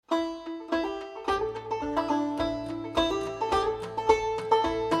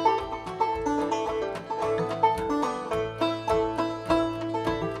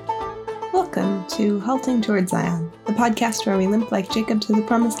to Halting Toward Zion, the podcast where we limp like Jacob to the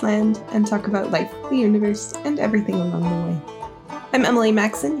promised land and talk about life, the universe, and everything along the way. I'm Emily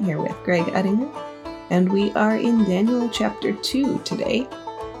Maxon, here with Greg Ettinger, and we are in Daniel chapter 2 today.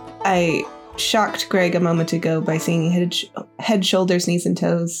 I shocked Greg a moment ago by saying head, shoulders, knees, and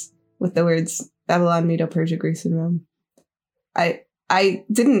toes with the words Babylon, Medo, Persia, Greece, and Rome. I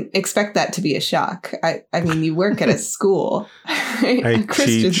didn't expect that to be a shock. I mean, you work at a school, right? I a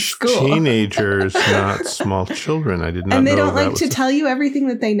Christian teach school. teenagers, not small children. I did not know. And they don't like to tell you everything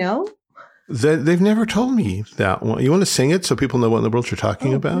that they know? They've never told me that one. You want to sing it so people know what in the world you're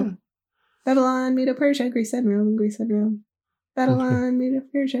talking about? Yeah. Babylon, Medo, Persia, Greece, and Rome, Greece, and Rome. Babylon, Medo,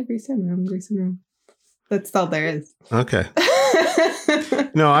 Persia, Greece, and Rome, Greece, and Rome. That's all there is. Okay.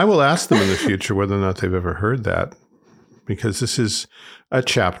 No, I will ask them in the future whether or not they've ever heard that. Because this is a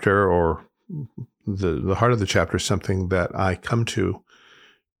chapter, or the heart of the chapter is something that I come to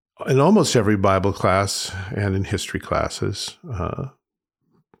in almost every Bible class and in history classes,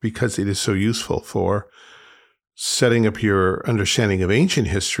 because it is so useful for setting up your understanding of ancient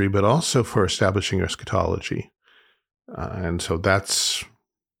history, but also for establishing your eschatology. And so that's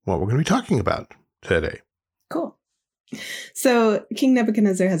what we're going to be talking about today. Cool. So King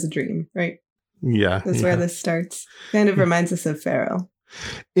Nebuchadnezzar has a dream, right? Yeah. That's where this starts. Kind of reminds us of Pharaoh.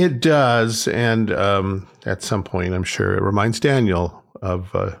 It does. And at some point, I'm sure it reminds Daniel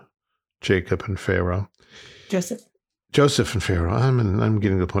of Jacob and Pharaoh. Joseph and Pharaoh. I'm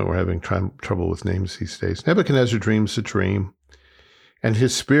getting to the point where I'm having trouble with names these days. Nebuchadnezzar dreams a dream, and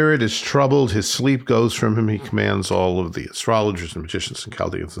his spirit is troubled. His sleep goes from him. He commands all of the astrologers and magicians and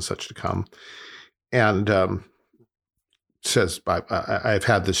Chaldeans and such to come. And says, I've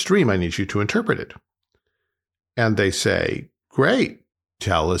had this dream. I need you to interpret it. And they say, great,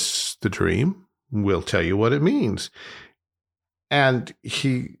 tell us the dream. We'll tell you what it means. And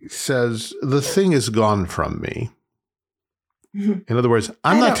he says, the thing is gone from me. In other words,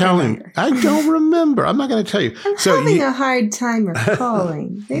 I don't remember. I'm not going to tell you. I'm having a hard time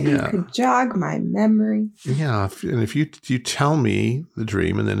recalling. Maybe you could jog my memory. Yeah. And if you tell me the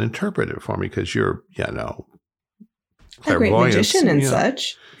dream and then interpret it for me, because you're, a great magician and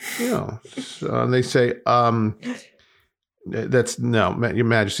such. Yeah. So, and they say, Your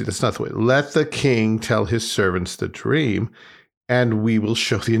Majesty, that's not the way. Let the king tell his servants the dream, and we will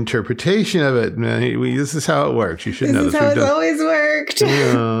show the interpretation of it. This is how it works. You should know this. This is how it's always worked.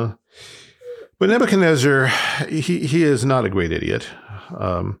 Yeah. But Nebuchadnezzar, he is not a great idiot.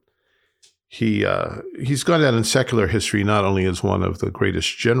 He's gone down in secular history not only as one of the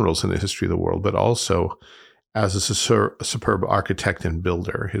greatest generals in the history of the world, but also as a superb architect and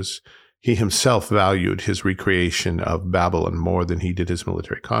builder. He himself valued his recreation of Babylon more than he did his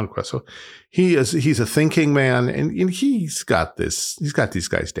military conquest. So he's a thinking man, and he's got these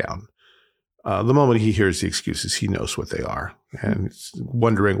guys down. The moment he hears the excuses, he knows what they are, and he's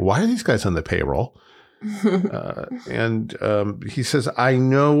wondering, why are these guys on the payroll? And he says, I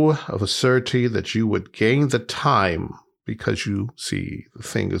know of a certainty that you would gain the time because you see the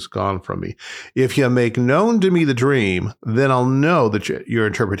thing is gone from me. If you make known to me the dream, then I'll know that your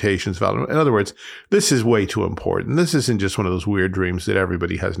interpretation is valid. In other words, this is way too important. This isn't just one of those weird dreams that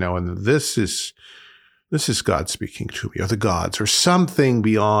everybody has now. And this is God speaking to me, or the gods, or something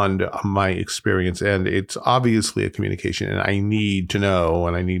beyond my experience. And it's obviously a communication, and I need to know,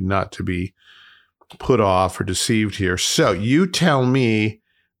 and I need not to be put off or deceived here. So you tell me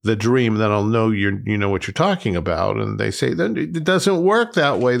the dream, then I'll know you know what you're talking about. And they say, then it doesn't work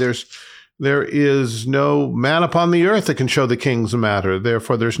that way. There is no man upon the earth that can show the king's matter.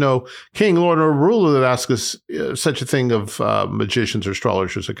 Therefore, there's no king, lord, or ruler that asks us such a thing of magicians or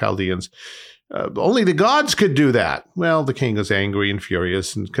astrologers or Chaldeans. Only the gods could do that. Well, the king is angry and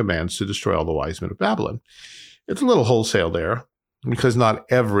furious and commands to destroy all the wise men of Babylon. It's a little wholesale there, because not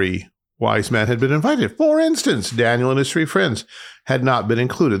every wise man had been invited. For instance, Daniel and his 3 friends had not been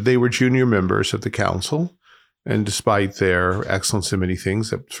included. They were junior members of the council, and despite their excellence in many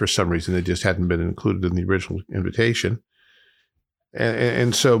things, for some reason they just hadn't been included in the original invitation.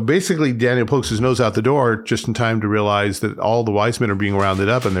 And so basically Daniel pokes his nose out the door just in time to realize that all the wise men are being rounded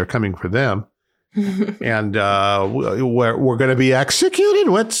up and they're coming for them. And we're going to be executed.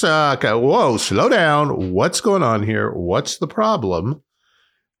 Whoa, slow down. What's going on here? What's the problem?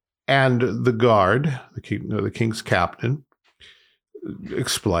 And the guard, the king's captain,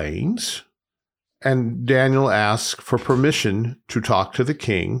 explains, and Daniel asks for permission to talk to the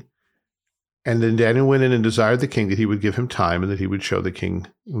king. And then Daniel went in and desired the king that he would give him time and that he would show the king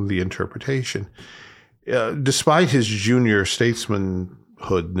the interpretation. Despite his junior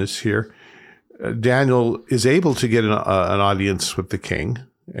statesmanhoodness here, Daniel is able to get an audience with the king,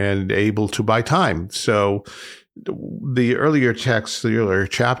 and able to buy time. So the earlier text, the earlier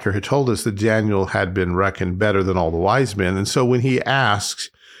chapter had told us that Daniel had been reckoned better than all the wise men. And so when he asks,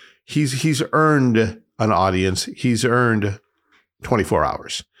 he's earned an audience. He's earned 24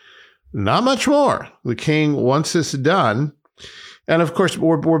 hours. Not much more. The king wants this done. And of course,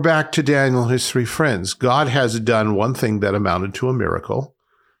 we're back to Daniel and his three friends. God has done one thing that amounted to a miracle.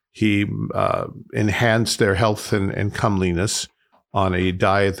 He enhanced their health and comeliness on a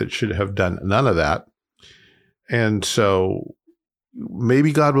diet that should have done none of that. And so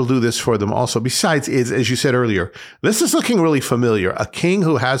maybe God will do this for them also. Besides, as you said earlier, this is looking really familiar. A king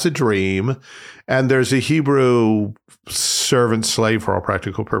who has a dream, and there's a Hebrew servant, slave for all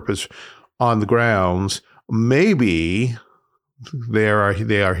practical purpose on the grounds. Maybe they are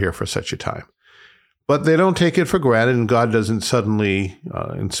here for such a time. But they don't take it for granted, and God doesn't suddenly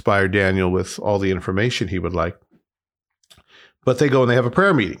inspire Daniel with all the information he would like. But they go and they have a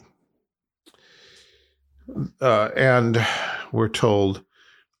prayer meeting. And we're told,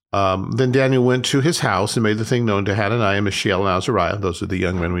 then Daniel went to his house and made the thing known to Hananiah, Mishael, and Azariah. Those are the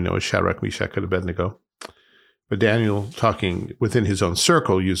young men we know as Shadrach, Meshach, and Abednego. But Daniel, talking within his own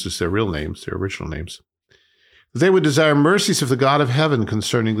circle, uses their real names, their original names. They would desire mercies of the God of heaven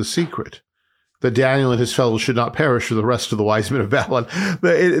concerning the secret, that Daniel and his fellows should not perish with the rest of the wise men of Babylon.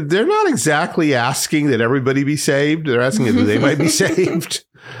 They're not exactly asking that everybody be saved. They're asking that they might be saved.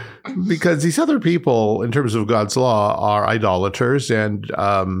 Because these other people, in terms of God's law, are idolaters and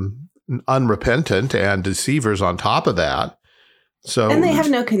unrepentant and deceivers on top of that. So, and they have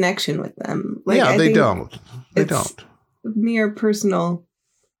no connection with them. They don't. They don't. Mere personal,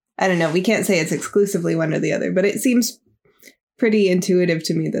 I don't know. We can't say it's exclusively one or the other, but it seems pretty intuitive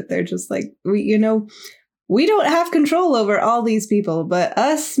to me that they're just like, we don't have control over all these people, but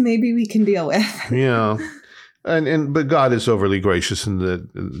us, maybe we can deal with. Yeah. But God is overly gracious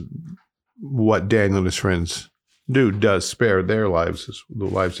in what Daniel and his friends does spare their lives, the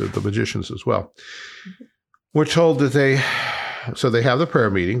lives of the magicians as well. We're told that they have the prayer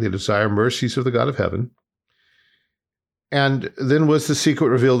meeting. They desire mercies of the God of heaven. And then was the secret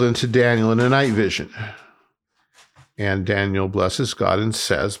revealed unto Daniel in a night vision. And Daniel blesses God and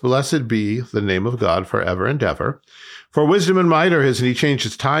says, "Blessed be the name of God forever and ever. For wisdom and might are his, and he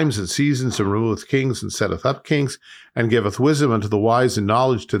changeth times and seasons, and ruleth kings, and setteth up kings, and giveth wisdom unto the wise, and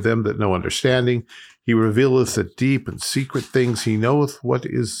knowledge to them that know understanding. He revealeth the deep and secret things. He knoweth what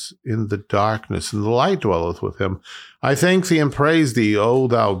is in the darkness, and the light dwelleth with him. I thank thee and praise thee, O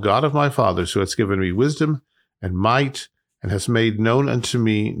thou God of my fathers, who hast given me wisdom and might, and hast made known unto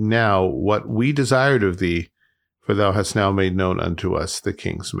me now what we desired of thee, for thou hast now made known unto us the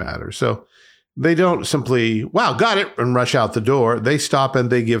king's matter." So they don't simply, wow, got it, and rush out the door. They stop and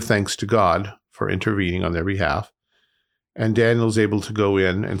they give thanks to God for intervening on their behalf. And Daniel's able to go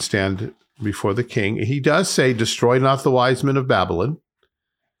in and stand before the king. He does say, "Destroy not the wise men of Babylon.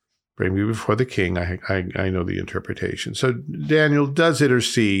 Bring me before the king." I know the interpretation. So Daniel does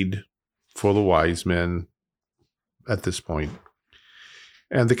intercede for the wise men at this point.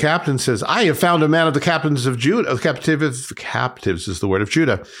 And the captain says, "I have found a man of the captains of Judah, captives is the word of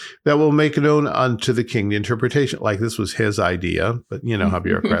Judah, that will make known unto the king the interpretation." Like this was his idea, but you know how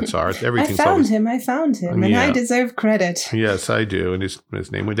bureaucrats are. Everything's I found him, and I deserve credit. Yes, I do. And his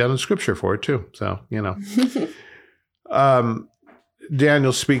name went down in scripture for it too. So,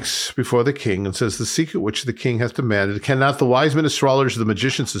 Daniel speaks before the king and says, "The secret which the king hath demanded, cannot the wise men, astrologers, the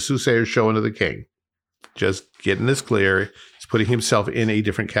magicians, the soothsayers show unto the king." Just getting this clear. He's putting himself in a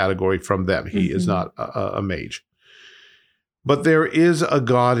different category from them. He is not a mage. But there is a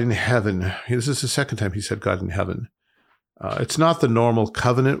God in heaven. This is the second time he said God in heaven. It's not the normal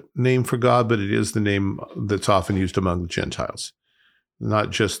covenant name for God, but it is the name that's often used among the Gentiles.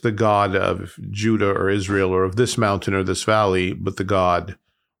 Not just the God of Judah or Israel or of this mountain or this valley, but the God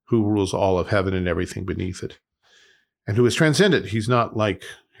who rules all of heaven and everything beneath it, and who is transcendent. He's not like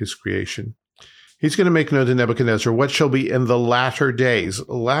his creation. He's going to make known to Nebuchadnezzar what shall be in the latter days.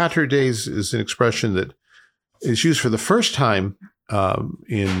 Latter days is an expression that is used for the first time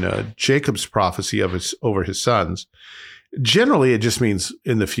in Jacob's prophecy over his sons. Generally, it just means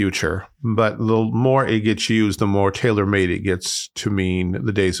in the future, but the more it gets used, the more tailor-made it gets to mean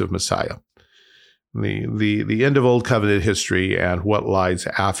the days of Messiah. The end of Old Covenant history and what lies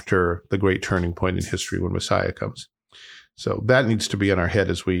after the great turning point in history when Messiah comes. So that needs to be in our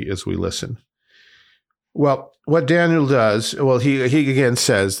head as we listen. Well, what Daniel does, he again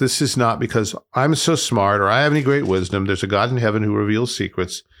says, "This is not because I'm so smart or I have any great wisdom. There's a God in heaven who reveals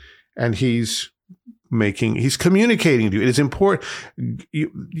secrets," and he's communicating to you. It is important.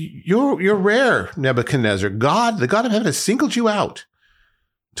 You're rare, Nebuchadnezzar. God, the God of heaven, has singled you out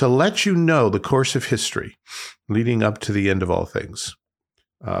to let you know the course of history leading up to the end of all things.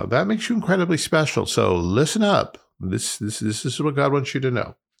 That makes you incredibly special. So listen up. This is what God wants you to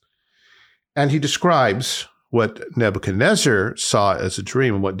know. And he describes what Nebuchadnezzar saw as a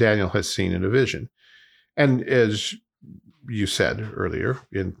dream and what Daniel has seen in a vision. And as you said earlier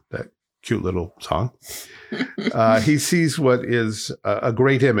in that cute little song, he sees what is a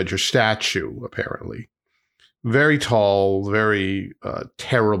great image or statue, apparently. Very tall, very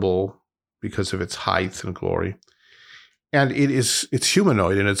terrible because of its height and glory. And it's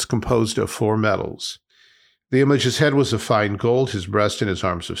humanoid, and it's composed of 4 metals. The image's head was of fine gold, his breast and his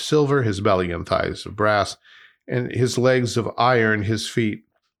arms of silver, his belly and thighs of brass, and his legs of iron, his feet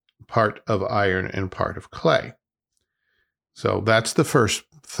part of iron and part of clay. So that's the first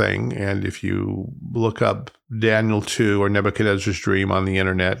thing. And if you look up Daniel 2 or Nebuchadnezzar's dream on the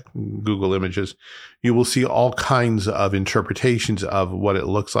internet, Google images, you will see all kinds of interpretations of what it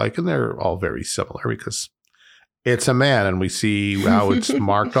looks like. And they're all very similar because it's a man, and we see how it's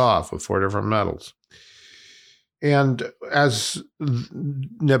marked off with 4 different metals. And as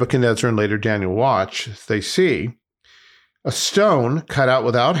Nebuchadnezzar and later Daniel watch, they see a stone cut out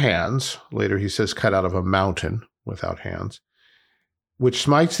without hands. Later he says cut out of a mountain without hands, which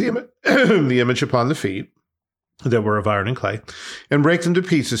smites the image upon the feet that were of iron and clay, and break them to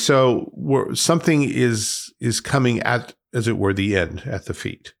pieces. So something is coming at, as it were, the end, at the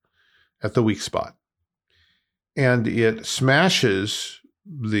feet, at the weak spot. And it smashes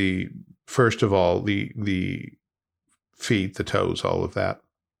first of all, the feet, the toes, all of that.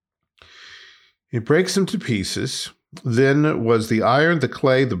 It breaks them to pieces. Then was the iron, the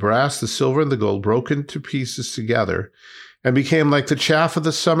clay, the brass, the silver, and the gold broken to pieces together, and became like the chaff of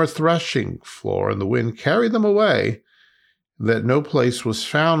the summer threshing floor, and the wind carried them away, that no place was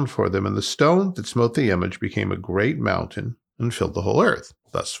found for them. And the stone that smote the image became a great mountain and filled the whole earth.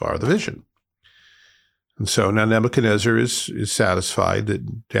 Thus far the vision. And so now Nebuchadnezzar is satisfied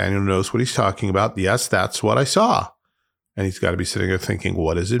that Daniel knows what he's talking about. Yes, that's what I saw. And he's got to be sitting there thinking,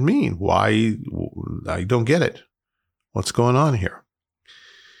 what does it mean? Why? I don't get it. What's going on here?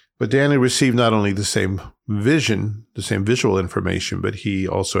 But Daniel received not only the same vision, the same visual information, but he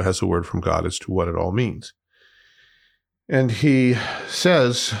also has a word from God as to what it all means. And he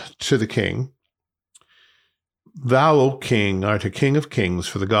says to the king, Thou, O king, art a king of kings,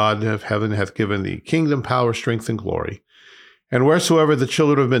 for the God of heaven hath given thee kingdom, power, strength, and glory. And wheresoever the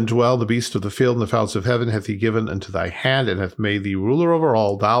children of men dwell, the beasts of the field and the fowls of heaven hath he given unto thy hand, and hath made thee ruler over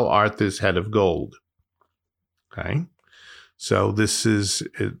all. Thou art this head of gold. Okay? So this is,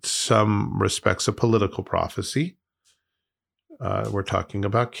 in some respects, a political prophecy. We're talking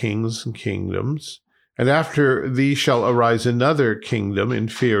about kings and kingdoms. And after thee shall arise another kingdom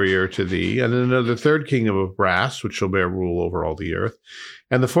inferior to thee, and another third kingdom of brass, which shall bear rule over all the earth.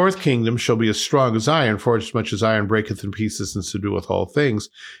 And the fourth kingdom shall be as strong as iron, for as much as iron breaketh in pieces and subdueth all things.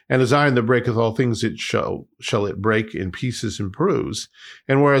 And as iron that breaketh all things, it shall it break in pieces and bruise.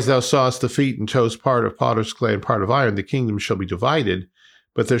 And whereas thou sawest the feet and toes part of potter's clay and part of iron, the kingdom shall be divided,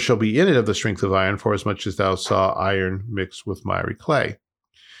 but there shall be in it of the strength of iron, for as much as thou saw iron mixed with miry clay.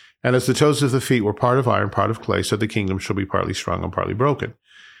 And as the toes of the feet were part of iron, part of clay, so the kingdom shall be partly strong and partly broken.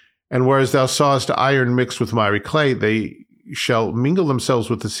 And whereas thou sawest iron mixed with miry clay, they shall mingle themselves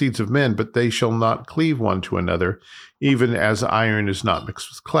with the seeds of men, but they shall not cleave one to another, even as iron is not mixed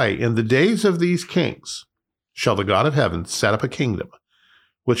with clay. In the days of these kings shall the God of heaven set up a kingdom,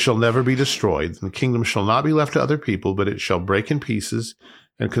 which shall never be destroyed. And the kingdom shall not be left to other people, but it shall break in pieces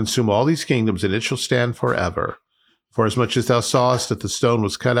and consume all these kingdoms, and it shall stand forever. For as much as thou sawest that the stone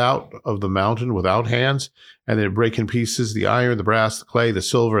was cut out of the mountain without hands, and it brake in pieces the iron, the brass, the clay, the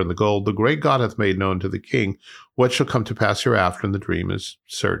silver, and the gold, the great God hath made known to the king what shall come to pass hereafter, and the dream is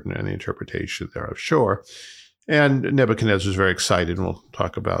certain, and the interpretation thereof sure. And Nebuchadnezzar is very excited, and we'll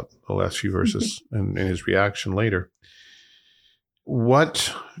talk about the last few verses and his reaction later.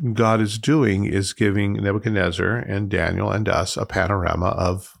 What God is doing is giving Nebuchadnezzar and Daniel and us a panorama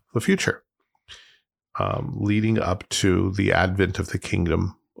of the future. Leading up to the advent of the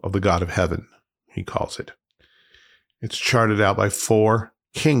kingdom of the God of heaven, he calls it. It's charted out by 4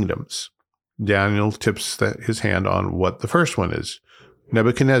 kingdoms. Daniel tips his hand on what the first one is.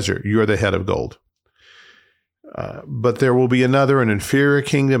 Nebuchadnezzar, you're the head of gold. But there will be another, an inferior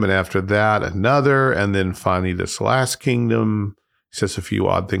kingdom, and after that, another, and then finally this last kingdom. He says a few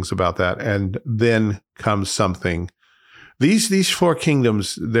odd things about that. And then comes something. These 4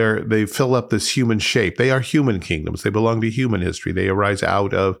 kingdoms, they fill up this human shape. They are human kingdoms. They belong to human history. They arise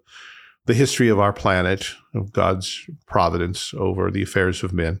out of the history of our planet, of God's providence over the affairs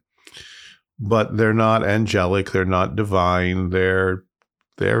of men. But they're not angelic. They're not divine. They're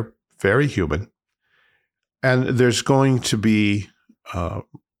They're very human. And there's going to be a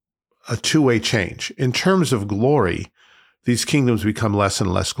two-way change. In terms of glory, these kingdoms become less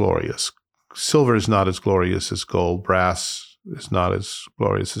and less glorious. Silver is not as glorious as gold. Brass is not as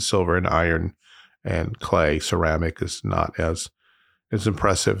glorious as silver, and iron and clay, ceramic, is not as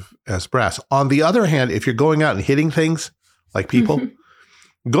impressive as brass. On the other hand, if you're going out and hitting things like people,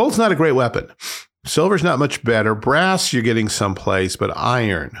 gold's not a great weapon. Silver's not much better. Brass, you're getting someplace, but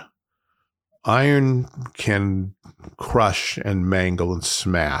iron can crush and mangle and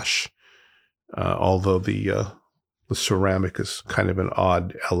smash. Although the ceramic is kind of an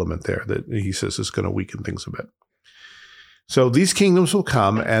odd element there that he says is going to weaken things a bit. So these kingdoms will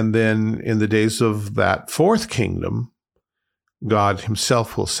come, and then in the days of that fourth kingdom, God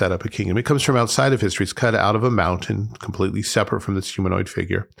himself will set up a kingdom. It comes from outside of history. It's cut out of a mountain, completely separate from this humanoid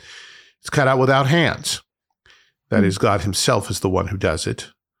figure. It's cut out without hands. That is, God himself is the one who does it.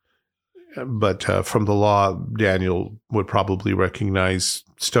 But from the law, Daniel would probably recognize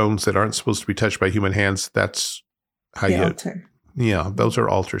stones that aren't supposed to be touched by human hands. That's how the altar. Yeah, those are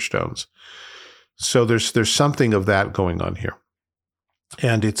altar stones. So there's something of that going on here.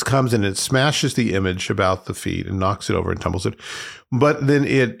 And it comes and it smashes the image about the feet and knocks it over and tumbles it. But then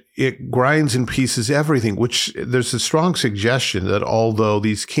it grinds in pieces everything, which there's a strong suggestion that although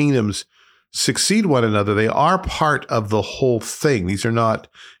these kingdoms succeed one another, they are part of the whole thing. He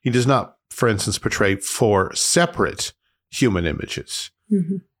does not, for instance, portray four separate human images.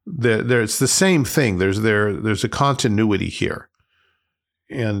 Mm-hmm. It's the same thing. There's a continuity here.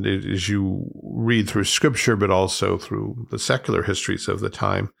 And as you read through scripture, but also through the secular histories of the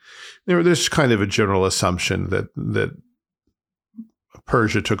time, there's kind of a general assumption that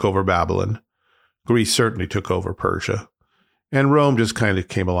Persia took over Babylon. Greece certainly took over Persia. And Rome just kind of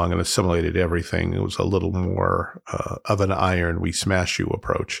came along and assimilated everything. It was a little more of an iron, we smash you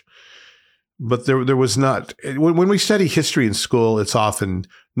approach. But there was not, when we study history in school, it's often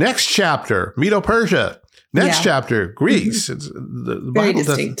next chapter, Medo-Persia. Next chapter, Greece. It's, the very Bible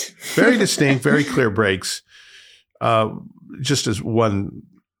distinct. Very distinct, very clear breaks. Just as one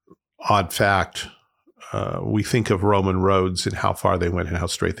odd fact, we think of Roman roads and how far they went and how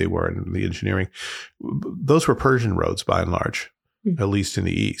straight they were and the engineering. Those were Persian roads by and large, at least in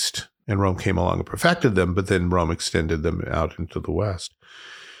the East. And Rome came along and perfected them, but then Rome extended them out into the West.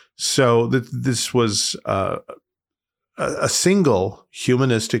 So this was a single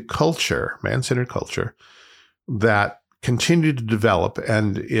humanistic culture, man-centered culture, that continued to develop,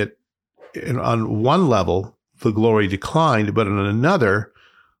 and on one level, the glory declined, but on another,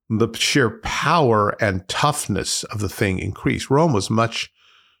 the sheer power and toughness of the thing increased. Rome was much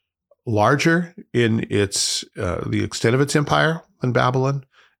larger in the extent of its empire than Babylon.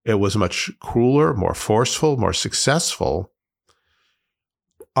 It was much crueler, more forceful, more successful.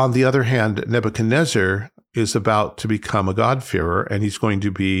 On the other hand, Nebuchadnezzar is about to become a God-fearer, and he's going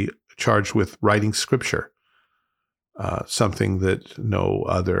to be charged with writing scripture. Something that no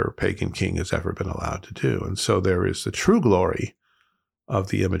other pagan king has ever been allowed to do. And so there is the true glory of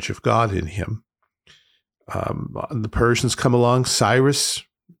the image of God in him. The Persians come along. Cyrus,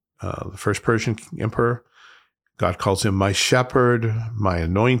 the first Persian emperor, God calls him my shepherd, my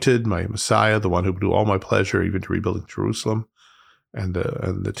anointed, my Messiah, the one who would do all my pleasure, even to rebuilding Jerusalem and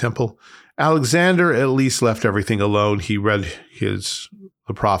the temple. Alexander at least left everything alone. He read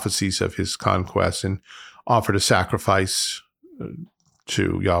the prophecies of his conquest and offered a sacrifice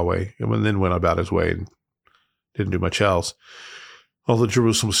to Yahweh, and then went about his way and didn't do much else. Although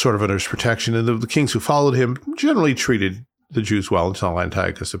Jerusalem was sort of under his protection, and the kings who followed him generally treated the Jews well until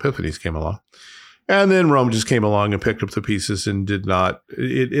Antiochus Epiphanes came along. And then Rome just came along and picked up the pieces and did not,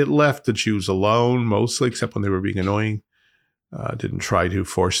 it left the Jews alone mostly, except when they were being annoying. Didn't try to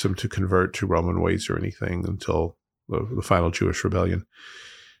force them to convert to Roman ways or anything until the final Jewish rebellion.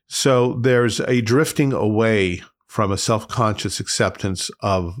 So there's a drifting away from a self-conscious acceptance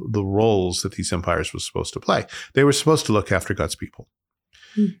of the roles that these empires were supposed to play. They were supposed to look after God's people.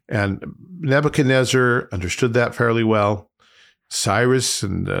 And Nebuchadnezzar understood that fairly well. Cyrus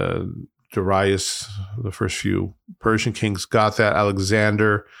and Darius, the first few Persian kings, got that.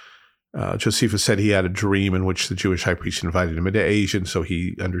 Alexander, Josephus said he had a dream in which the Jewish high priest invited him into Asia, and so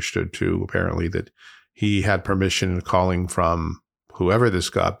he understood too, apparently, that he had permission and calling from whoever this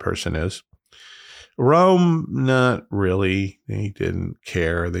God person is. Rome, not really. They didn't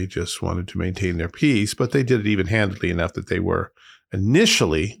care. They just wanted to maintain their peace, but they did it even-handedly enough that they were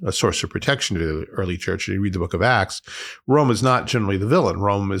initially a source of protection to the early church. And you read the book of Acts, Rome is not generally the villain.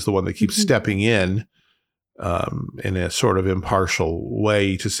 Rome is the one that keeps stepping in in a sort of impartial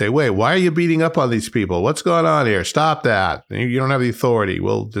way to say, wait, why are you beating up on these people? What's going on here? Stop that. You don't have the authority.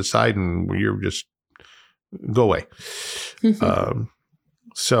 We'll decide and you're just go away.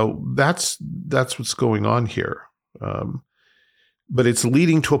 So that's what's going on here. But it's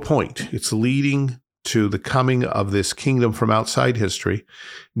leading to a point. It's leading to the coming of this kingdom from outside history.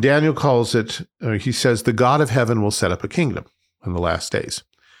 Daniel calls it, he says, the God of heaven will set up a kingdom in the last days.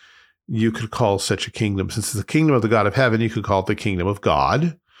 You could call such a kingdom, since it's the kingdom of the God of heaven, you could call it the kingdom of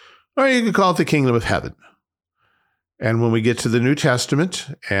God, or you could call it the kingdom of heaven. And when we get to the New Testament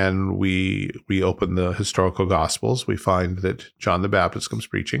and we open the historical Gospels, we find that John the Baptist comes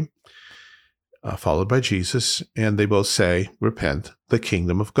preaching, followed by Jesus, and they both say, repent, the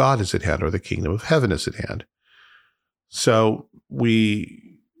kingdom of God is at hand, or the kingdom of heaven is at hand. So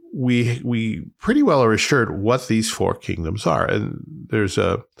we pretty well are assured what these four kingdoms are. And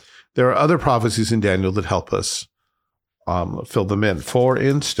there are other prophecies in Daniel that help us fill them in. For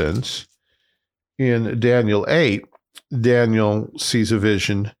instance, in Daniel 8, Daniel sees a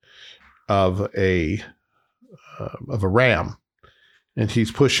vision of a ram, and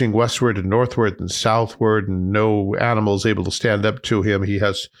he's pushing westward and northward and southward, and no animal is able to stand up to him. He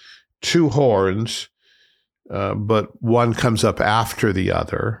has two horns, but one comes up after the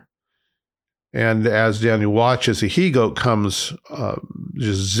other. And as Daniel watches, a he-goat comes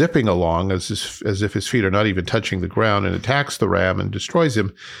just zipping along as if his feet are not even touching the ground, and attacks the ram and destroys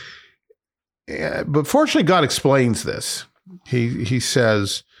him. But fortunately, God explains this. He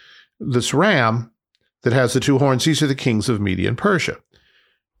says, this ram that has the two horns, these are the kings of Media and Persia.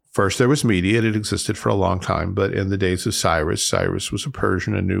 First, there was Media. It had existed for a long time, but in the days of Cyrus was a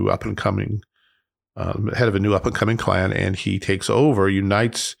Persian, a new up-and-coming, head of a new up-and-coming clan, and he takes over,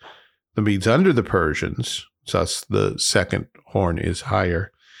 unites the Medes under the Persians, thus the second horn is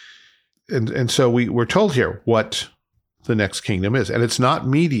higher. And so we're told here what the next kingdom is. And it's not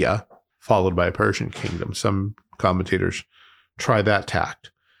Media followed by a Persian kingdom. Some commentators try that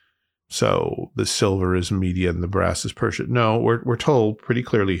tact. So the silver is Media and the brass is Persia. No, we're told pretty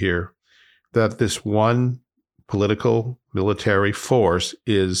clearly here that this one political military force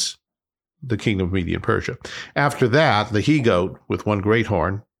is the kingdom of Media and Persia. After that, the he-goat with one great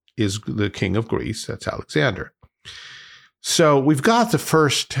horn is the king of Greece. That's Alexander. So we've got the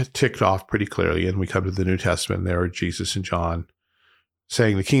first ticked off pretty clearly, and we come to the New Testament, and there are Jesus and John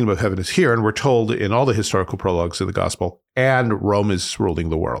saying the kingdom of heaven is here, and we're told in all the historical prologues of the gospel, and Rome is ruling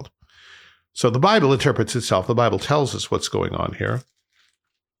the world. So the Bible interprets itself. The Bible tells us what's going on here.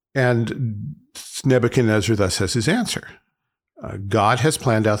 And Nebuchadnezzar thus has his answer. God has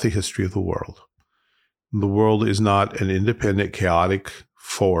planned out the history of the world. The world is not an independent, chaotic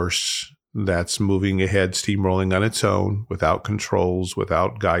force that's moving ahead, steamrolling on its own, without controls,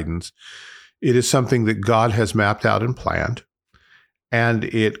 without guidance. It is something that God has mapped out and planned, and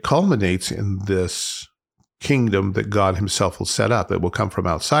it culminates in this kingdom that God himself will set up that will come from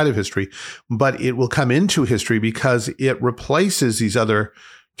outside of history, but it will come into history because it replaces these other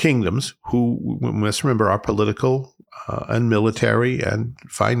kingdoms who, we must remember, are political and military and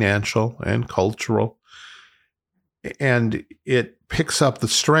financial and cultural. And it picks up the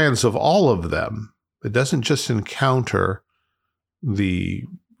strands of all of them. It doesn't just encounter the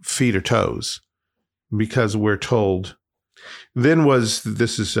feet or toes, because we're told,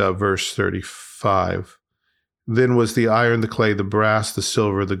 this is verse 35, then was the iron, the clay, the brass, the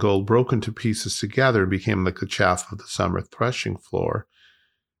silver, the gold broken to pieces together and became like the chaff of the summer threshing floor.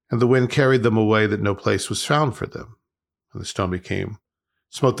 And the wind carried them away that no place was found for them. And the stone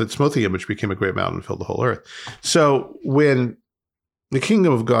smote the image, became a great mountain and filled the whole earth. So when the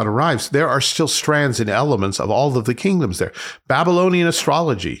kingdom of God arrives, there are still strands and elements of all of the kingdoms there. Babylonian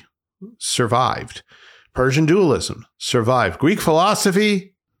astrology survived. Persian dualism survived. Greek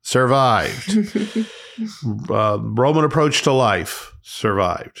philosophy survived. Roman approach to life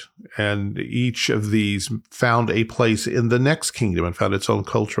survived. And each of these found a place in the next kingdom and found its own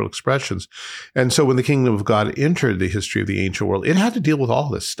cultural expressions. And so when the kingdom of God entered the history of the ancient world, it had to deal with all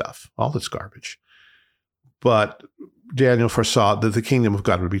this stuff, all this garbage. But Daniel foresaw that the kingdom of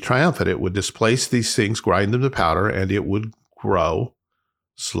God would be triumphant. It would displace these things, grind them to powder, and it would grow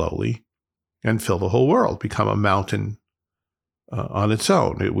slowly and fill the whole world, become a mountain on its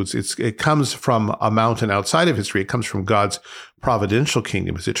own. It comes from a mountain outside of history. It comes from God's providential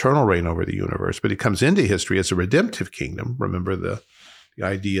kingdom, his eternal reign over the universe, but it comes into history as a redemptive kingdom. Remember the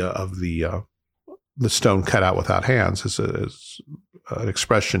idea of the stone cut out without hands as an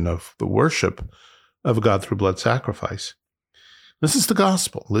expression of the worship of God through blood sacrifice. This is the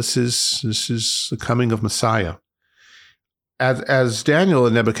gospel. This is the coming of Messiah. as Daniel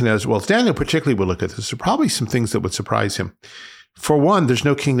and Nebuchadnezzar, well, Daniel particularly would look at this, there are probably some things that would surprise him. For one, there's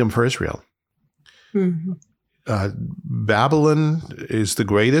no kingdom for Israel. Mm-hmm. Babylon is the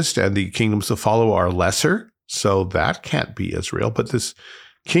greatest, and the kingdoms that follow are lesser, so that can't be Israel. But this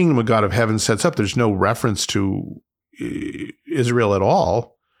kingdom of God of heaven sets up, there's no reference to Israel at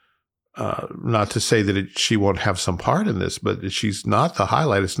all. Not to say that she won't have some part in this, but she's not the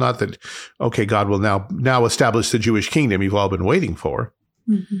highlight. It's not that, okay, God will now establish the Jewish kingdom you've all been waiting for.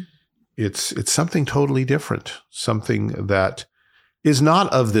 Mm-hmm. It's something totally different, something that is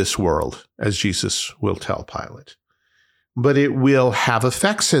not of this world, as Jesus will tell Pilate. But it will have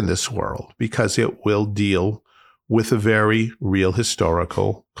effects in this world because it will deal with the very real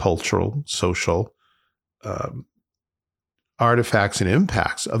historical, cultural, social artifacts and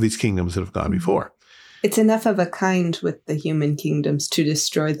impacts of these kingdoms that have gone before. It's enough of a kind with the human kingdoms to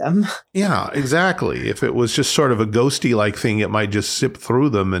destroy them. Yeah, exactly. If it was just sort of a ghosty-like thing, it might just zip through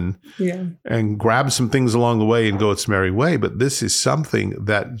them and grab some things along the way and go its merry way. But this is something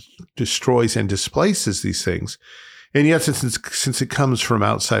that destroys and displaces these things. And yet, since it comes from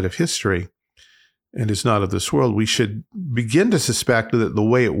outside of history and is not of this world, we should begin to suspect that the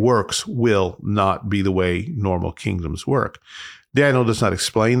way it works will not be the way normal kingdoms work. Daniel does not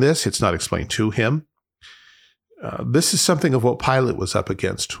explain this. It's not explained to him. This is something of what Pilate was up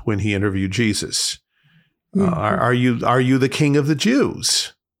against when he interviewed Jesus. Are you the king of the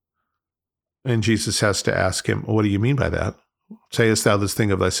Jews? And Jesus has to ask him, what do you mean by that? Sayest thou this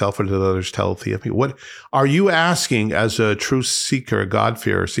thing of thyself, or did others tell thee of me? What are you asking as a truth seeker, a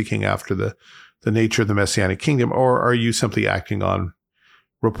God-fearer, seeking after the nature of the Messianic kingdom, or are you simply acting on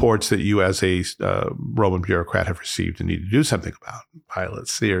reports that you as a Roman bureaucrat have received and need to do something about? Pilate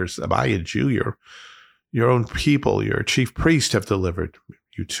sneers, am I a Jew? Your own people, your chief priest have delivered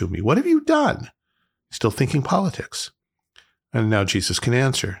you to me. What have you done? Still thinking politics. And now Jesus can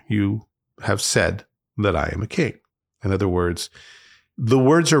answer. You have said that I am a king. In other words, the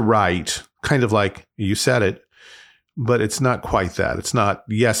words are right, kind of like you said it, but it's not quite that. It's not,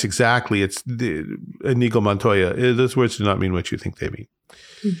 yes, exactly. It's Inigo Montoya. Those words do not mean what you think they mean.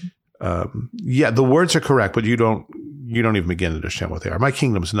 Mm-hmm. The words are correct, but you don't even begin to understand what they are. My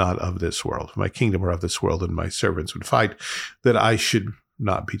kingdom's not of this world. If my kingdom were of this world, and my servants would fight that I should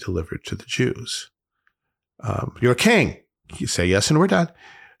not be delivered to the Jews. You're a king. You say yes, and we're done.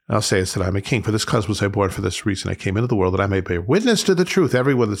 I'll say is that I'm a king. For this cause was I born, for this reason I came into the world, that I may bear witness to the truth.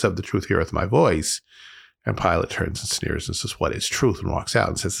 Everyone that's of the truth heareth my voice. And Pilate turns and sneers and says, what is truth? And walks out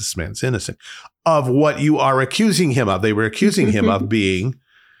and says, this man's innocent of what you are accusing him of. They were accusing him of being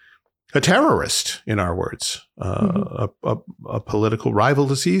a terrorist, in our words, a political rival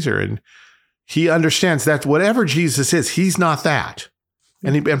to Caesar. And he understands that whatever Jesus is, he's not that.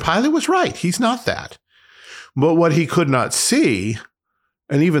 And Pilate was right. He's not that. But what he could not see,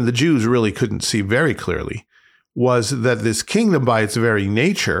 and even the Jews really couldn't see very clearly, was that this kingdom by its very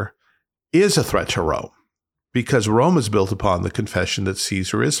nature is a threat to Rome. Because Rome is built upon the confession that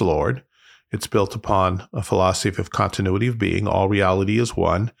Caesar is Lord. It's built upon a philosophy of continuity of being. All reality is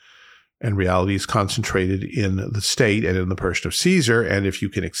one. And reality is concentrated in the state and in the person of Caesar. And if you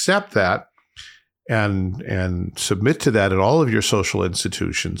can accept that and submit to that in all of your social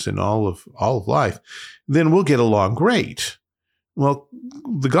institutions, in all of life, then we'll get along great. Well,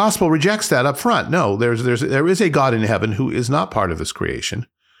 the gospel rejects that up front. No, there is a God in heaven who is not part of this creation.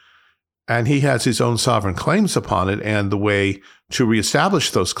 And he has his own sovereign claims upon it. And the way to reestablish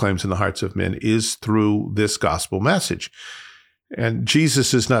those claims in the hearts of men is through this gospel message. And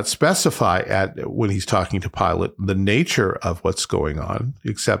Jesus does not specify when he's talking to Pilate the nature of what's going on,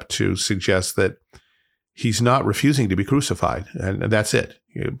 except to suggest that he's not refusing to be crucified. And that's it.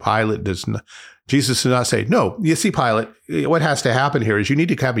 Jesus does not say, no, you see, Pilate, what has to happen here is you need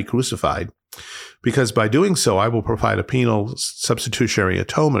to be crucified, because by doing so, I will provide a penal substitutionary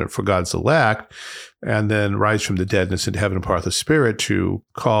atonement for God's elect, and then rise from the dead and ascend to heaven and part the Spirit to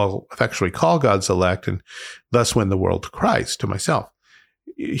effectually call God's elect, and thus win the world to Christ, to myself.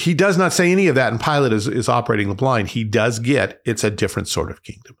 He does not say any of that, and Pilate is operating the blind. He does get it's a different sort of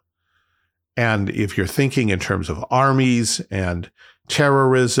kingdom. And if you're thinking in terms of armies and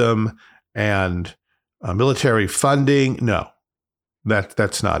terrorism and military funding, no,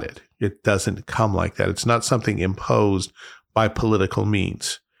 that's not it. It doesn't come like that. It's not something imposed by political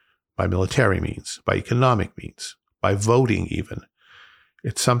means, by military means, by economic means, by voting even.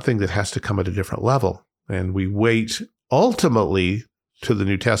 It's something that has to come at a different level. And we wait ultimately to the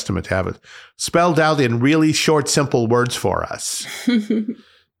New Testament to have it spelled out in really short, simple words for us. You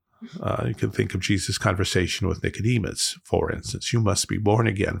can think of Jesus' conversation with Nicodemus, for instance. You must be born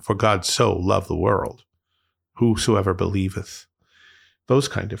again, for God so loved the world whosoever believeth. Those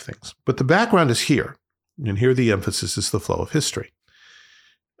kind of things. But the background is here. And here the emphasis is the flow of history.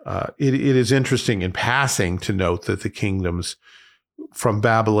 It is interesting in passing to note that the kingdoms from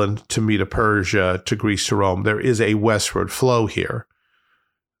Babylon to Medo-Persia to Greece to Rome, there is a westward flow here.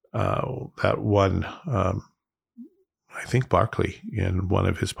 That one, I think Berkeley in one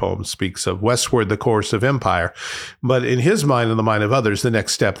of his poems speaks of westward the course of empire. But in his mind and the mind of others, the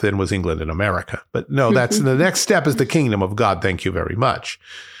next step then was England and America. But no, that's the next step is the kingdom of God. Thank you very much.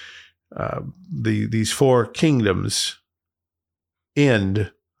 These four kingdoms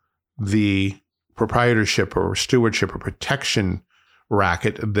end the proprietorship or stewardship or protection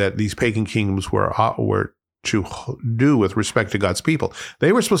racket that these pagan kingdoms were to do with respect to God's people.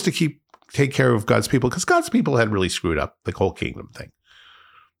 They were supposed to take care of God's people because God's people had really screwed up the whole kingdom thing.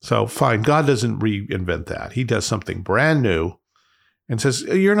 So fine, God doesn't reinvent that. He does something brand new and says,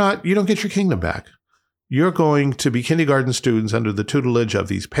 you don't get your kingdom back. You're going to be kindergarten students under the tutelage of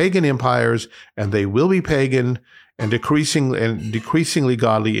these pagan empires, and they will be pagan and decreasingly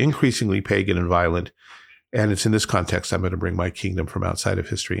godly, increasingly pagan and violent. And it's in this context I'm going to bring my kingdom from outside of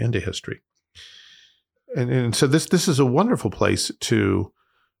history into history. And so this is a wonderful place to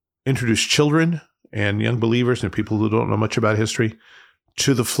introduce children and young believers and people who don't know much about history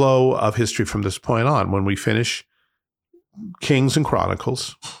to the flow of history from this point on. When we finish Kings and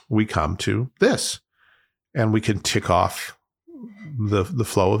Chronicles, we come to this. And we can tick off the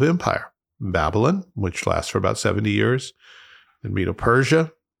flow of empire. Babylon, which lasts for about 70 years, then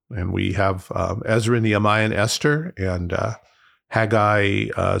Medo-Persia, and we have Ezra, Nehemiah, and Esther, and Haggai,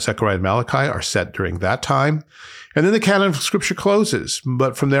 Zechariah, and Malachi are set during that time. And then the canon of Scripture closes.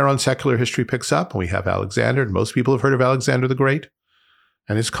 But from there on, secular history picks up, and we have Alexander, and most people have heard of Alexander the Great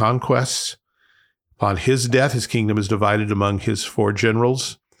and his conquests. Upon his death, his kingdom is divided among his four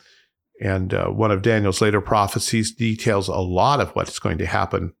generals. And one of Daniel's later prophecies details a lot of what's going to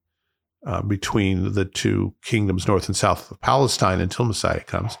happen between the two kingdoms, north and south of Palestine, until Messiah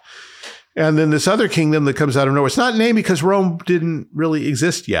comes. And then this other kingdom that comes out of nowhere. It's not named because Rome didn't really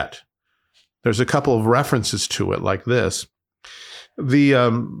exist yet. There's a couple of references to it like this.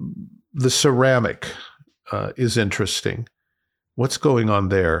 The ceramic is interesting. What's going on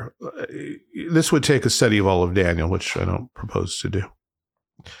there? This would take a study of all of Daniel, which I don't propose to do.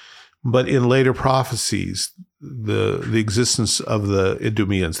 But in later prophecies, the existence of the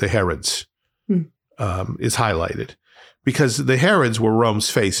Idumeans, the Herods, is highlighted because the Herods were Rome's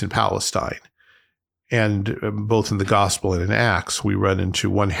face in Palestine. And both in the Gospel and in Acts, we run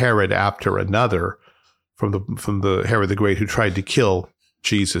into one Herod after another, from the Herod the Great who tried to kill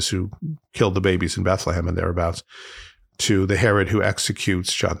Jesus, who killed the babies in Bethlehem and thereabouts, to the Herod who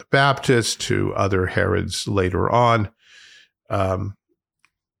executes John the Baptist, to other Herods later on.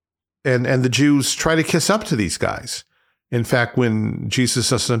 And the Jews try to kiss up to these guys. In fact, when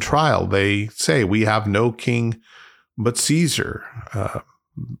Jesus is on trial, they say, we have no king but Caesar,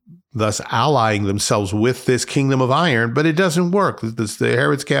 thus allying themselves with this kingdom of iron, but it doesn't work. The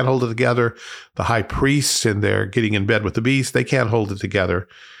Herods can't hold it together. The high priests, and they're getting in bed with the beast, they can't hold it together.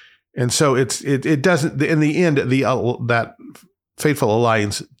 And so it doesn't, in the end, that fateful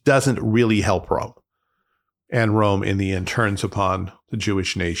alliance doesn't really help Rome. And Rome, in the end, turns upon the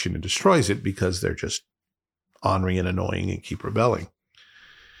Jewish nation and destroys it because they're just ornery and annoying and keep rebelling.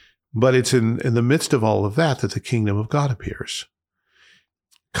 But it's in the midst of all of that the kingdom of God appears.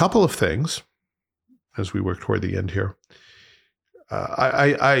 Couple of things as we work toward the end here.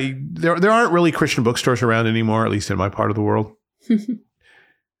 There aren't really Christian bookstores around anymore, at least in my part of the world.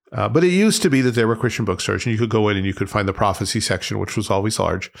 But it used to be that there were Christian bookstores, and you could go in and you could find the prophecy section, which was always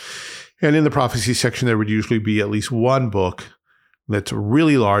large. And in the prophecy section, there would usually be at least one book that's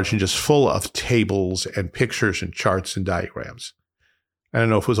really large and just full of tables and pictures and charts and diagrams. I don't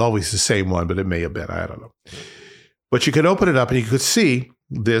know if it was always the same one, but it may have been. I don't know. But you could open it up and you could see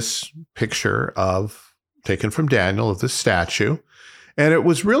this picture taken from Daniel of this statue. And it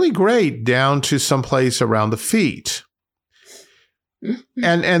was really great down to someplace around the feet.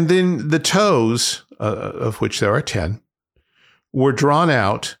 And then the toes, of which there are 10, were drawn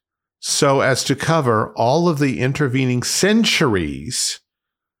out so as to cover all of the intervening centuries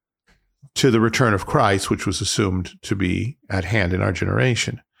to the return of Christ, which was assumed to be at hand in our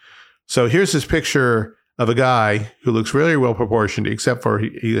generation. So here's this picture of a guy who looks really well proportioned, except for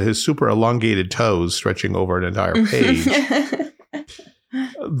his super elongated toes stretching over an entire page.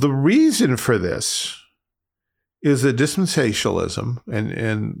 The reason for this is that dispensationalism,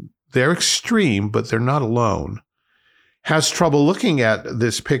 and they're extreme, but they're not alone, has trouble looking at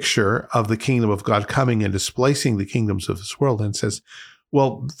this picture of the kingdom of God coming and displacing the kingdoms of this world and says,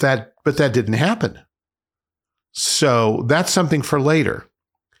 well, that didn't happen. So that's something for later.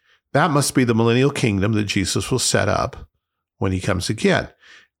 That must be the millennial kingdom that Jesus will set up when he comes again.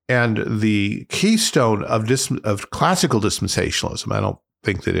 And the keystone of classical dispensationalism, I don't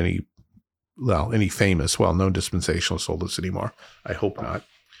think that any famous, well-known dispensationalists hold this anymore. I hope not.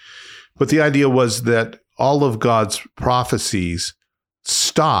 But the idea was that all of God's prophecies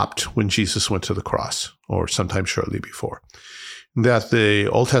stopped when Jesus went to the cross, or sometime shortly before. That the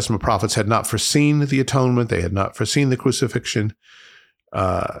Old Testament prophets had not foreseen the atonement, they had not foreseen the crucifixion,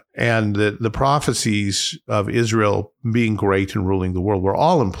 and the prophecies of Israel being great and ruling the world were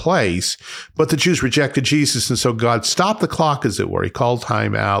all in place, but the Jews rejected Jesus, and so God stopped the clock, as it were. He called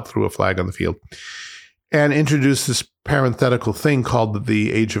time out, threw a flag on the field, and introduced this parenthetical thing called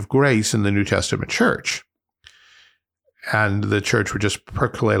the Age of Grace in the New Testament church. And the church would just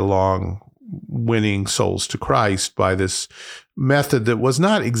percolate along, winning souls to Christ by this method that was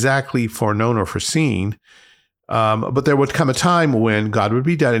not exactly foreknown or foreseen. But there would come a time when God would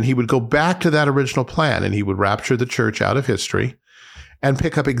be done and he would go back to that original plan and he would rapture the church out of history and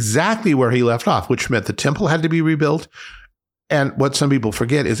pick up exactly where he left off, which meant the temple had to be rebuilt. And what some people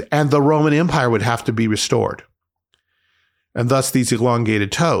forget is, and the Roman Empire would have to be restored. And thus these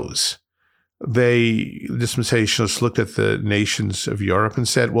elongated toes. The dispensationalists looked at the nations of Europe and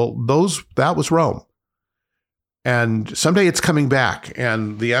said, well, that was Rome. And someday it's coming back,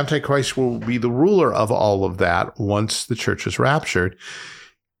 and the Antichrist will be the ruler of all of that once the church is raptured.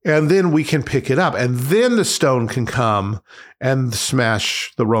 And then we can pick it up. And then the stone can come and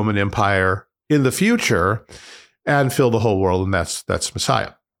smash the Roman Empire in the future and fill the whole world, and that's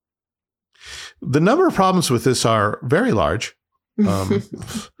Messiah. The number of problems with this are very large.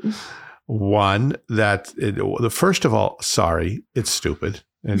 One, first of all, sorry, it's stupid.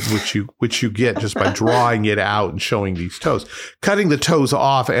 And which you get just by drawing it out and showing these toes, cutting the toes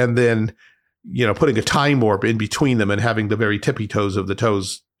off and then, putting a time warp in between them and having the very tippy toes of the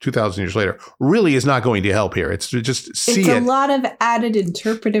toes 2,000 years later really is not going to help here. It's to just see it. It's a lot of added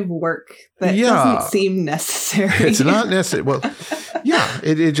interpretive work that doesn't seem necessary. It's not necessary. Well,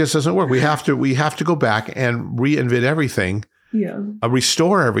 it just doesn't work. We have to go back and reinvent everything. Yeah.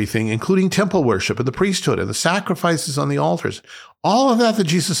 Restore everything, including temple worship and the priesthood and the sacrifices on the altars. All of that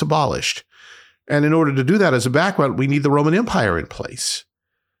Jesus abolished. And in order to do that as a background, we need the Roman Empire in place.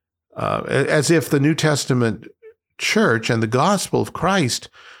 As if the New Testament church and the gospel of Christ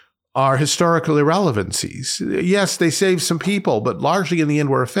are historical irrelevancies. Yes, they saved some people, but largely in the end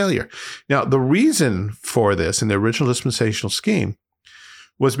were a failure. Now, the reason for this in the original dispensational scheme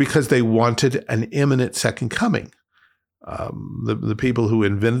was because they wanted an imminent second coming. The people who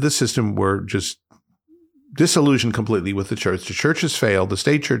invented the system were just disillusioned completely with the church. The churches failed. The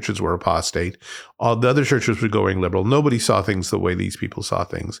state churches were apostate. All the other churches were going liberal. Nobody saw things the way these people saw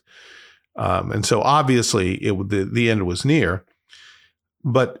things. And so obviously the end was near.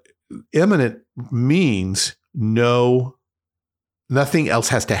 But imminent means nothing else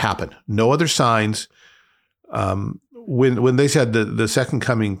has to happen. No other signs. When they said the second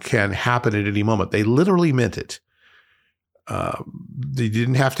coming can happen at any moment, they literally meant it. They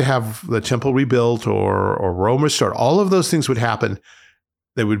didn't have to have the temple rebuilt or Rome restored. All of those things would happen.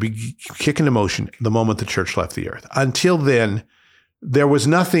 They would be kicked into motion the moment the church left the earth. Until then, there was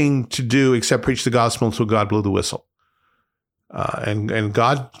nothing to do except preach the gospel until God blew the whistle. And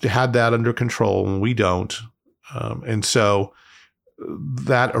God had that under control, and we don't. And so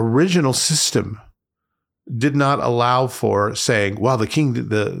that original system did not allow for saying, well,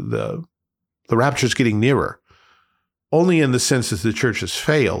 the rapture is getting nearer. Only in the sense that the church has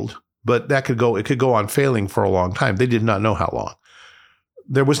failed, but it could go on failing for a long time. They did not know how long.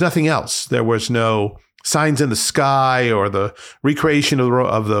 There was nothing else. There was no signs in the sky or the recreation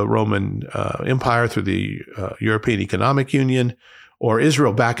of the Roman Empire through the European Economic Union or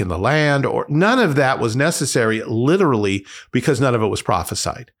Israel back in the land, or none of that was necessary literally because none of it was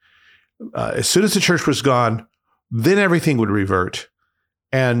prophesied. As soon as the church was gone, then everything would revert.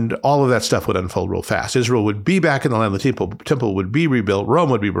 And all of that stuff would unfold real fast. Israel would be back in the land. The temple would be rebuilt. Rome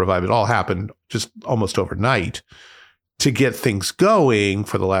would be revived. It all happened just almost overnight to get things going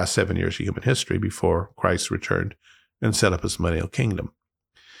for the last 7 years of human history before Christ returned and set up his millennial kingdom.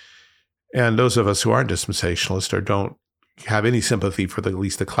 And those of us who aren't dispensationalists or don't have any sympathy for at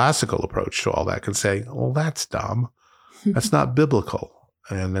least the classical approach to all that can say, well, that's dumb. That's not biblical.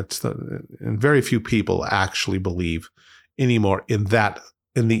 And very few people actually believe anymore in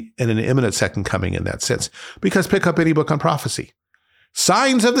an imminent second coming in that sense. Because pick up any book on prophecy.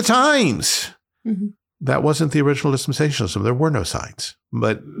 Signs of the times. Mm-hmm. That wasn't the original dispensationalism. There were no signs.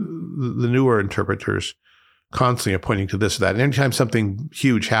 But the newer interpreters constantly are pointing to this or that. And anytime something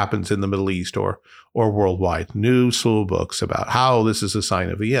huge happens in the Middle East or worldwide, new slew of books about how this is a sign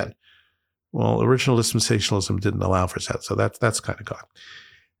of the end. Well, original dispensationalism didn't allow for that, so that's kind of gone.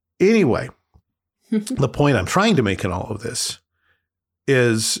 Anyway, the point I'm trying to make in all of this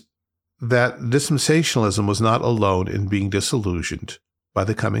is that dispensationalism was not alone in being disillusioned by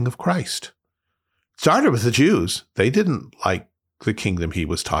the coming of Christ. It started with the Jews. They didn't like the kingdom he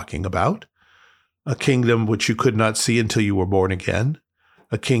was talking about, a kingdom which you could not see until you were born again,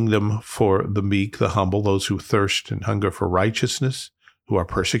 a kingdom for the meek, the humble, those who thirst and hunger for righteousness, who are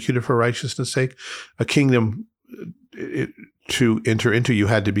persecuted for righteousness' sake, a kingdom to enter into you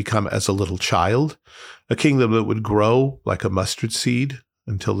had to become as a little child, a kingdom that would grow like a mustard seed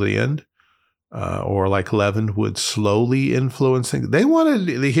until the end, or like leaven would slowly influence things. They wanted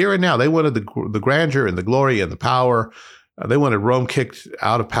the here and now. They wanted the grandeur and the glory and the power. They wanted Rome kicked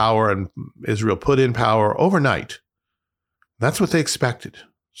out of power and Israel put in power overnight. That's what they expected,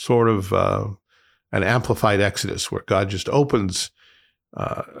 sort of an amplified Exodus where God just opens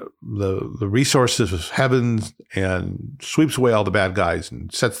the resources of heaven and sweeps away all the bad guys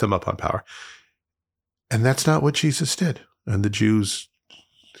and sets them up on power. And that's not what Jesus did. And the Jews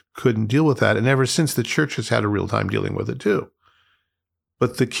couldn't deal with that. And ever since, the church has had a real time dealing with it too.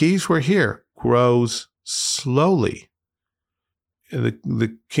 But the keys were here. Grows slowly.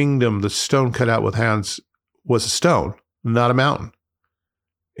 The kingdom, the stone cut out with hands, was a stone, not a mountain.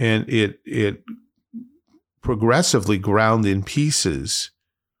 And it progressively ground in pieces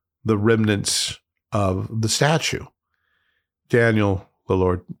the remnants of the statue. Daniel, the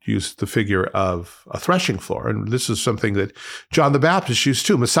Lord, used the figure of a threshing floor. And this is something that John the Baptist used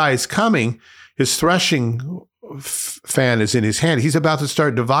too. Messiah is coming. His threshing fan is in his hand. He's about to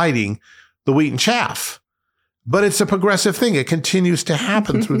start dividing the wheat and chaff. But it's a progressive thing. It continues to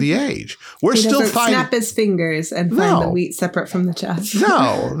happen through the age. We're he still doesn't finding... snap his fingers and find the wheat separate from the chaff.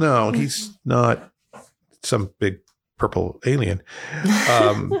 No, he's not some big purple alien.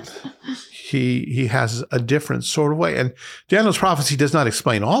 He has a different sort of way. And Daniel's prophecy does not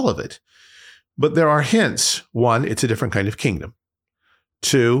explain all of it, but there are hints. One, it's a different kind of kingdom.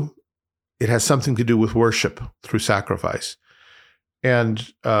 Two, it has something to do with worship through sacrifice.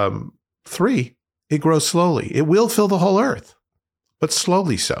 And three, it grows slowly. It will fill the whole earth, but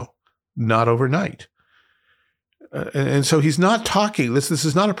slowly so, not overnight. And so he's not talking, this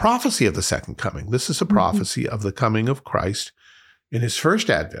is not a prophecy of the second coming. This is a prophecy of the coming of Christ in his first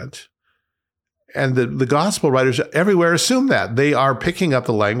advent. And the gospel writers everywhere assume that. They are picking up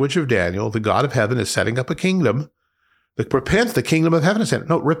the language of Daniel. The God of heaven is setting up a kingdom. Repent, the kingdom of heaven is set.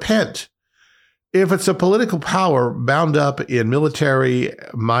 No, repent. If it's a political power bound up in military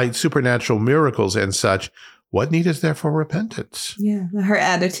might, supernatural miracles and such, what need is there for repentance? Yeah, her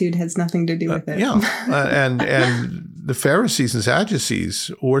attitude has nothing to do with it. And the Pharisees and Sadducees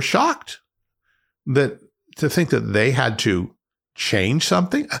were shocked to think that they had to change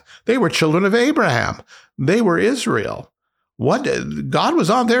something. They were children of Abraham. They were Israel. God was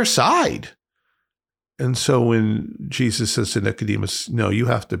on their side. And so when Jesus says to Nicodemus, no, you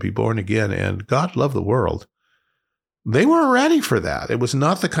have to be born again, and God loved the world, they weren't ready for that. It was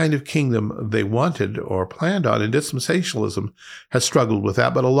not the kind of kingdom they wanted or planned on. And dispensationalism has struggled with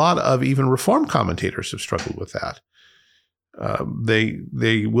that, but a lot of even Reformed commentators have struggled with that.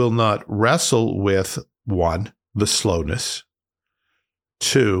 They will not wrestle with, one, the slowness,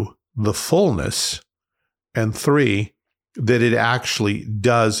 two, the fullness, and three, that it actually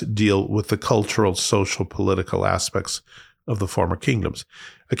does deal with the cultural, social, political aspects of the former kingdoms.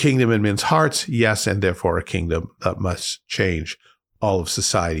 A kingdom in men's hearts, yes, and therefore a kingdom that must change all of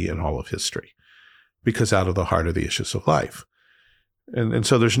society and all of history, because out of the heart are the issues of life. And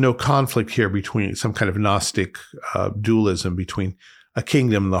so there's no conflict here between some kind of Gnostic dualism between a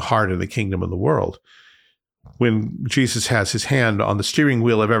kingdom in the heart and the kingdom of the world. When Jesus has his hand on the steering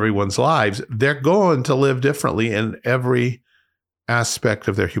wheel of everyone's lives, they're going to live differently in every aspect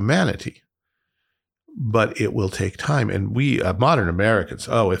of their humanity. But it will take time. And we, modern Americans,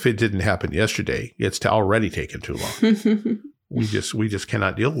 if it didn't happen yesterday, it's already taken too long. we just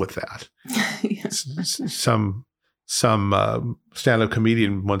cannot deal with that. Yeah. Some stand-up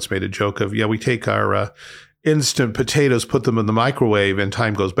comedian once made a joke of, we take our instant potatoes, put them in the microwave, and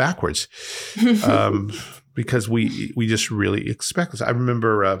time goes backwards. Because we just really expect this. I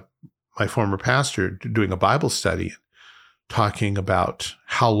remember my former pastor doing a Bible study, talking about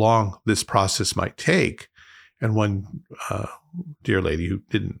how long this process might take. And one dear lady who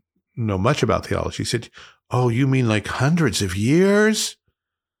didn't know much about theology said, "Oh, you mean like hundreds of years?"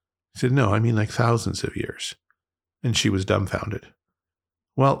 I said, "No, I mean like thousands of years." And she was dumbfounded.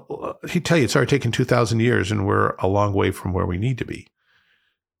 Well, he'd tell you it's already taken 2,000 years and we're a long way from where we need to be.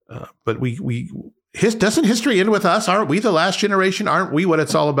 But doesn't history end with us? Aren't we the last generation? Aren't we what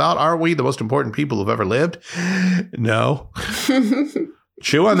it's all about? Aren't we the most important people who've ever lived? No.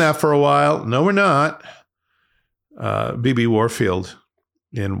 Chew on that for a while. No, we're not. B.B. Warfield,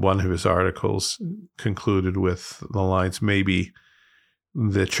 in one of his articles, concluded with the lines, maybe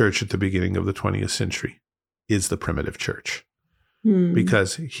the church at the beginning of the 20th century is the primitive church.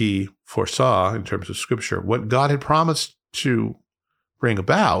 Because he foresaw, in terms of scripture, what God had promised to bring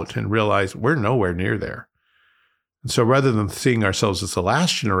about and realized we're nowhere near there. And so rather than seeing ourselves as the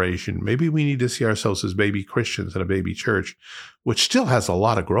last generation, maybe we need to see ourselves as baby Christians in a baby church, which still has a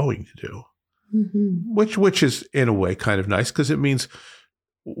lot of growing to do, which is in a way kind of nice because it means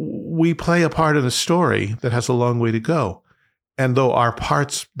we play a part in a story that has a long way to go. And though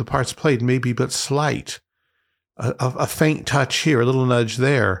the parts played may be but slight, a faint touch here, a little nudge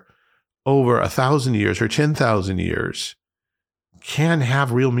there, over 1,000 years or 10,000 years can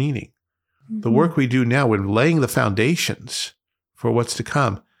have real meaning. The work we do now in laying the foundations for what's to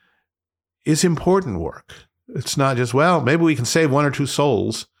come is important work. It's not just, well, maybe we can save 1 or 2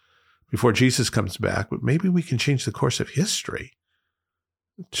 souls before Jesus comes back, but maybe we can change the course of history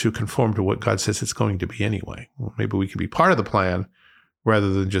to conform to what God says it's going to be anyway. Well, maybe we can be part of the plan rather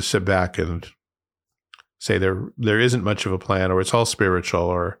than just sit back and say there isn't much of a plan, or it's all spiritual,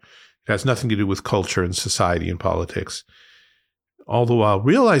 or it has nothing to do with culture and society and politics. All the while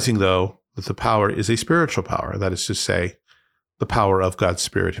realizing, though, that the power is a spiritual power. That is to say, the power of God's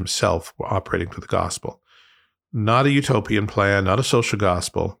Spirit himself operating through the gospel. Not a utopian plan, not a social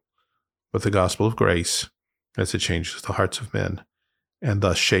gospel, but the gospel of grace as it changes the hearts of men and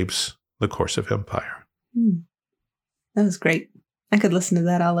thus shapes the course of empire. That was great. I could listen to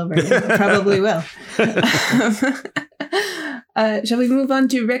that all over again. I probably will. Shall we move on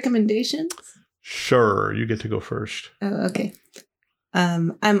to recommendations? Sure. You get to go first. Oh, okay.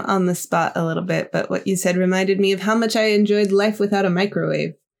 I'm on the spot a little bit, but what you said reminded me of how much I enjoyed life without a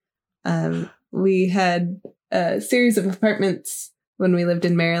microwave. We had a series of apartments when we lived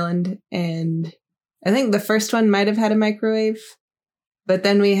in Maryland, and I think the first one might have had a microwave, but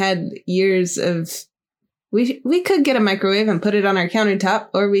then we had years of we could get a microwave and put it on our countertop,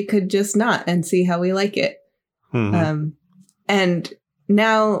 or we could just not and see how we like it. And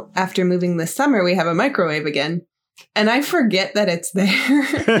now, after moving this summer, we have a microwave again, and I forget that it's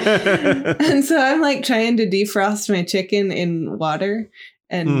there. And so I'm like trying to defrost my chicken in water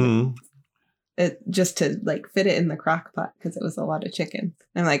and just to like fit it in the crock pot because it was a lot of chicken.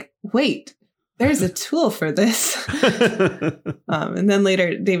 I'm like, wait, there's a tool for this. And then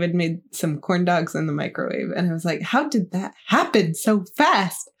later, David made some corn dogs in the microwave. And I was like, how did that happen so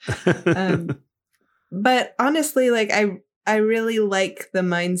fast? But honestly, like I really like the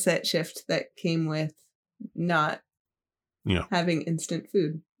mindset shift that came with not having instant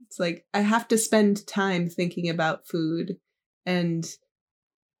food. It's like I have to spend time thinking about food. And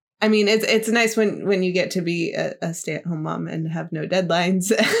I mean, it's nice when you get to be a stay-at-home mom and have no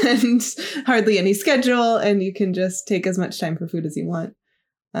deadlines and hardly any schedule, and you can just take as much time for food as you want.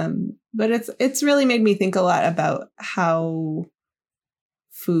 But it's really made me think a lot about how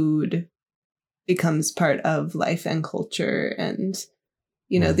food becomes part of life and culture. And,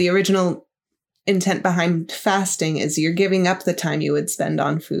 the original intent behind fasting is you're giving up the time you would spend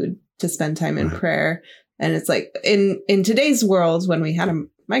on food to spend time in prayer. And it's like in today's world, when we had a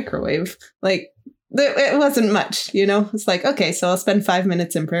microwave, like it wasn't much, it's like, okay, so I'll spend 5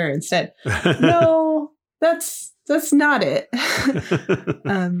 minutes in prayer instead. No, that's not it.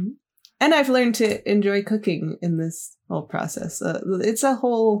 And I've learned to enjoy cooking in this whole process. It's a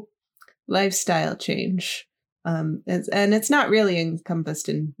whole lifestyle change. And it's not really encompassed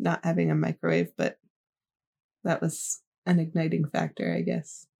in not having a microwave, but that was an igniting factor, I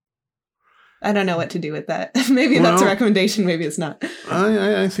guess. I don't know what to do with that. Maybe that's a recommendation. Maybe it's not.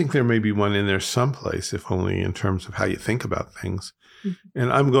 I think there may be one in there someplace, if only in terms of how you think about things.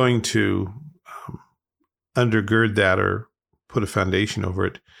 And I'm going to undergird that or put a foundation over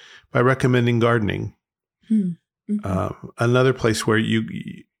it by recommending gardening. Another place where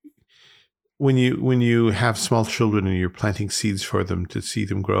when you have small children and you're planting seeds for them to see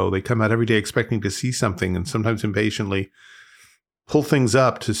them grow, they come out every day expecting to see something and sometimes impatiently pull things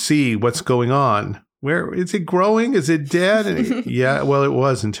up to see what's going on. Where is it growing? Is it dead? And yeah, well, it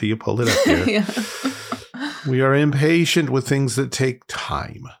was until you pulled it up here. We are impatient with things that take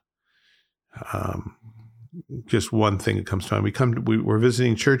time. Just one thing that comes to mind. We're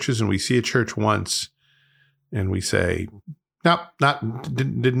visiting churches and we see a church once and we say, No,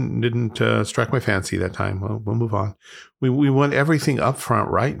 didn't strike my fancy that time. Well, we'll move on. We want everything up front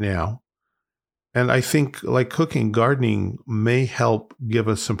right now. And I think, like cooking, gardening may help give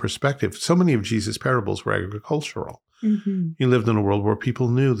us some perspective. So many of Jesus' parables were agricultural. Mm-hmm. He lived in a world where people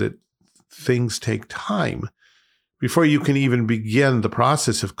knew that things take time. Before you can even begin the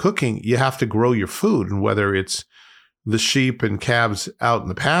process of cooking, you have to grow your food. And whether it's the sheep and calves out in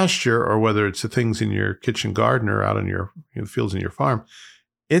the pasture, or whether it's the things in your kitchen garden or out in your fields in your farm,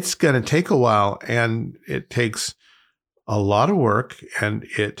 it's going to take a while, and it takes a lot of work, and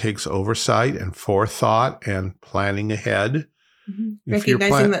it takes oversight and forethought and planning ahead. Mm-hmm.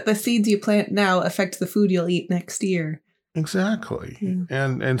 Recognizing that the seeds you plant now affect the food you'll eat next year. Exactly.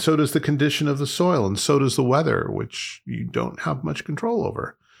 Yeah. And so does the condition of the soil, and so does the weather, which you don't have much control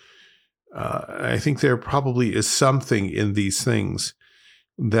over. I think there probably is something in these things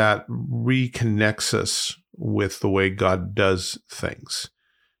that reconnects us with the way God does things,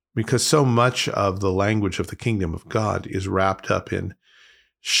 because so much of the language of the kingdom of God is wrapped up in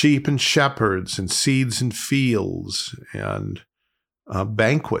sheep and shepherds and seeds and fields and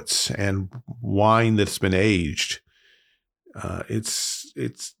banquets and wine that's been aged. It's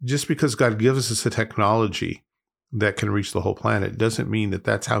just because God gives us the technology that can reach the whole planet doesn't mean that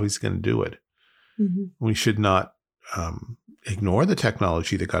that's how he's going to do it. Mm-hmm. We should not ignore the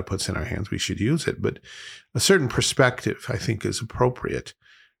technology that God puts in our hands. We should use it. But a certain perspective, I think, is appropriate,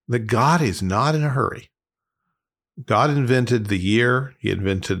 that God is not in a hurry. God invented the year. He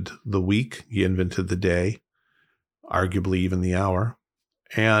invented the week. He invented the day, arguably even the hour.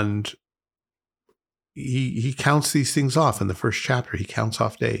 And he counts these things off. In the first chapter, he counts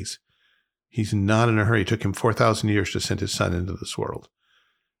off days. He's not in a hurry. It took him 4,000 years to send his son into this world.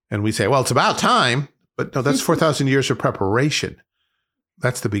 And we say, well, it's about time. But no, that's 4,000 years of preparation.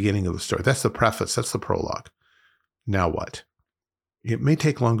 That's the beginning of the story. That's the preface. That's the prologue. Now what? It may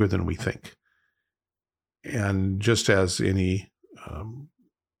take longer than we think. And just as any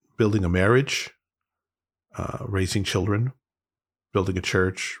building a marriage, raising children, building a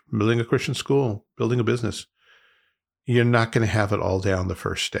church, building a Christian school, building a business, you're not going to have it all down the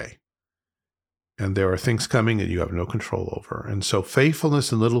first day. And there are things coming that you have no control over. And so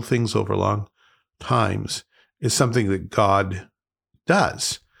faithfulness in little things over long times is something that God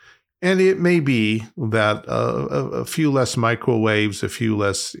does. And it may be that a few less microwaves, a few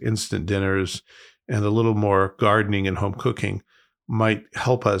less instant dinners, and a little more gardening and home cooking might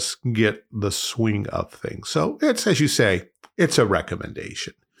help us get the swing of things. So it's, as you say, it's a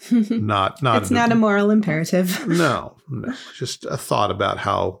recommendation. It's not a moral imperative. No, just a thought about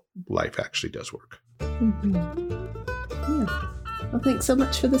how life actually does work. Mm-hmm. Yeah. Well, thanks so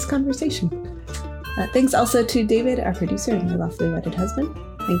much for this conversation. Thanks also to David, our producer, and my lawfully wedded husband.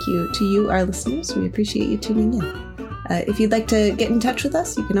 Thank you to you, our listeners. We appreciate you tuning in. If you'd like to get in touch with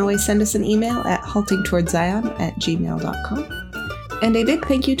us, you can always send us an email at haltingtowardszion@gmail.com. And a big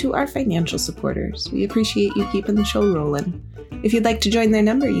thank you to our financial supporters. We appreciate you keeping the show rolling. If you'd like to join their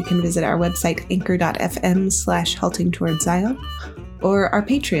number, you can visit our website, anchor.fm/haltingtowardszion, or our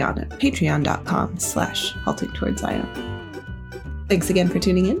Patreon at patreon.com/haltingtowardszion. Thanks again for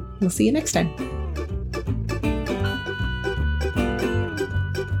tuning in. We'll see you next time.